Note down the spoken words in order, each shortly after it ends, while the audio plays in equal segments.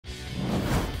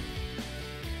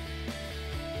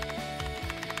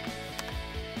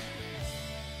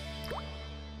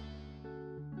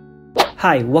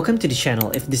Hi, welcome to the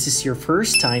channel. If this is your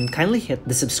first time, kindly hit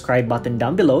the subscribe button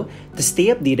down below to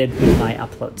stay updated with my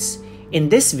uploads. In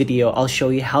this video, I'll show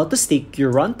you how to stake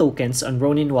your RON tokens on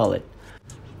Ronin Wallet.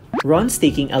 RON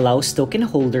staking allows token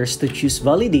holders to choose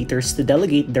validators to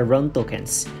delegate their RON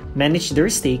tokens, manage their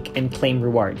stake, and claim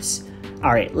rewards.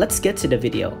 Alright, let's get to the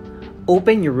video.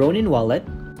 Open your Ronin Wallet.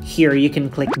 Here you can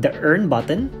click the Earn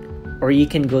button, or you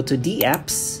can go to the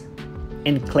apps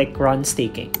and click RON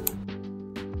Staking.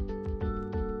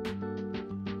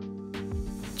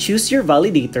 Choose your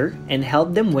validator and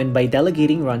help them win by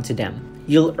delegating RON to them.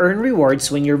 You'll earn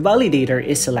rewards when your validator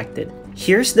is selected.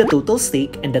 Here's the total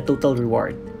stake and the total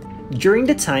reward. During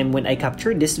the time when I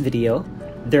captured this video,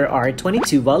 there are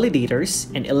 22 validators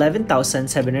and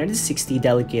 11,760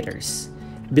 delegators.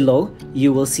 Below,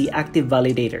 you will see active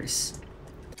validators.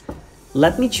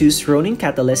 Let me choose Ronin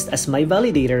Catalyst as my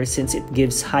validator since it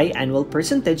gives high annual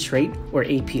percentage rate or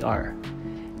APR.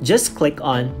 Just click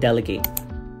on Delegate.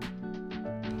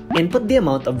 Input the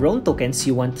amount of RON tokens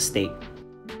you want to stake.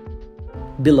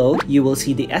 Below, you will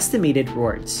see the estimated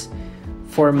rewards.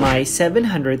 For my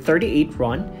 738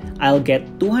 RON, I'll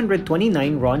get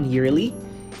 229 RON yearly,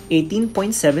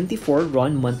 18.74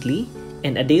 RON monthly,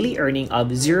 and a daily earning of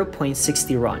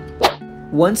 0.60 RON.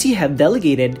 Once you have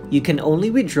delegated, you can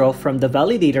only withdraw from the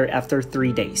validator after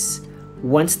 3 days.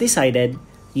 Once decided,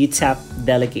 you tap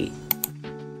Delegate.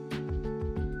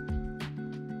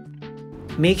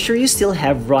 Make sure you still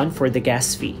have RON for the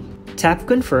gas fee. Tap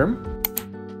Confirm,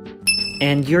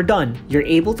 and you're done. You're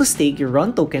able to stake your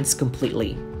RON tokens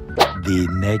completely. The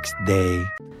next day.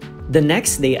 The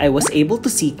next day, I was able to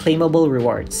see claimable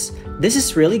rewards. This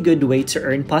is really good way to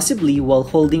earn passively while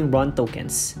holding RON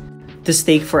tokens. To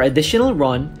stake for additional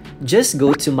RON, just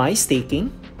go to My Staking,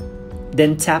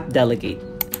 then tap Delegate.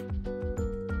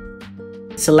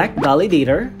 Select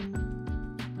Validator.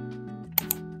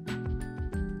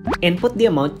 Input the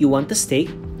amount you want to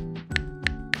stake.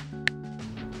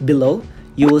 Below,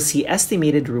 you will see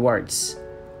estimated rewards.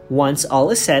 Once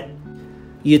all is set,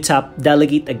 you tap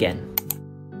Delegate again.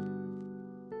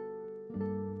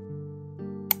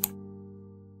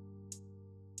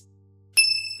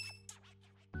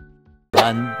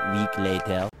 One week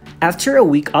later. After a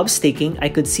week of staking, I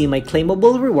could see my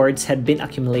claimable rewards had been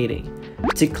accumulating.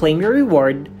 To claim your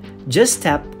reward, just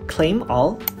tap Claim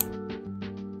All,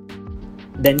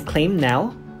 then Claim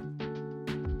Now.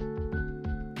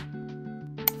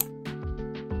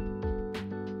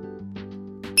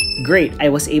 Great, I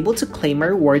was able to claim my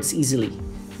rewards easily.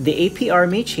 The APR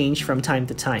may change from time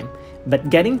to time, but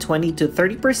getting 20 to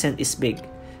 30% is big.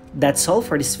 That's all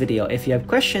for this video. If you have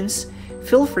questions,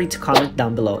 feel free to comment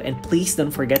down below, and please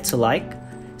don't forget to like,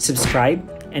 subscribe,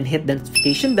 and hit the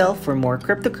notification bell for more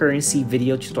cryptocurrency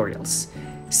video tutorials.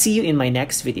 See you in my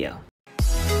next video.